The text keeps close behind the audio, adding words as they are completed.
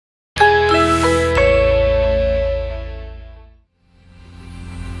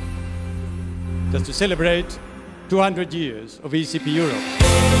just to celebrate 200 years of ESCP Europe.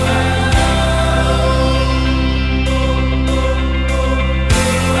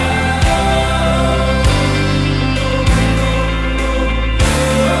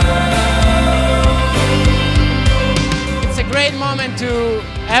 It's a great moment to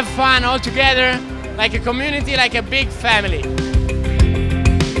have fun all together, like a community, like a big family.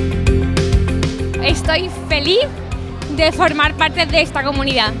 Estoy feliz de formar parte de esta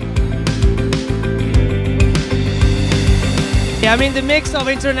comunidad. I mean, the mix of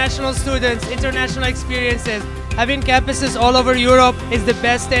international students, international experiences, having campuses all over Europe is the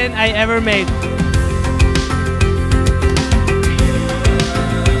best thing I ever made.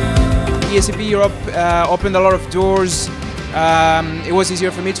 ESCP Europe opened a lot of doors. It was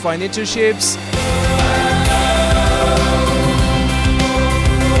easier for me to find internships.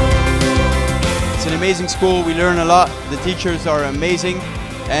 It's an amazing school, we learn a lot, the teachers are amazing,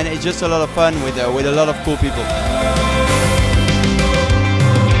 and it's just a lot of fun with a lot of cool people.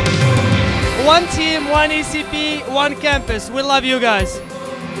 One team, one ECP, one campus. We love you guys.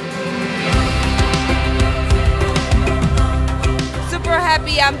 Super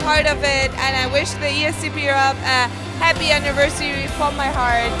happy I'm part of it, and I wish the ESCP Europe a happy anniversary from my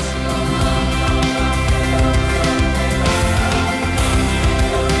heart.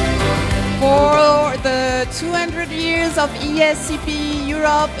 For the 200 years of ESCP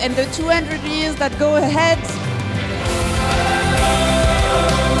Europe and the 200 years that go ahead.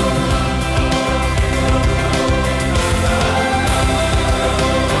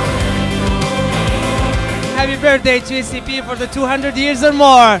 Happy birthday to ECP for the 200 years or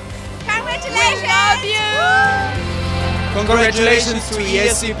more. Congratulations! We love you! Congratulations to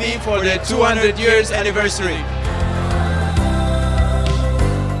ESCP for the 200 years anniversary.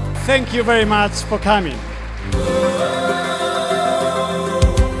 Thank you very much for coming.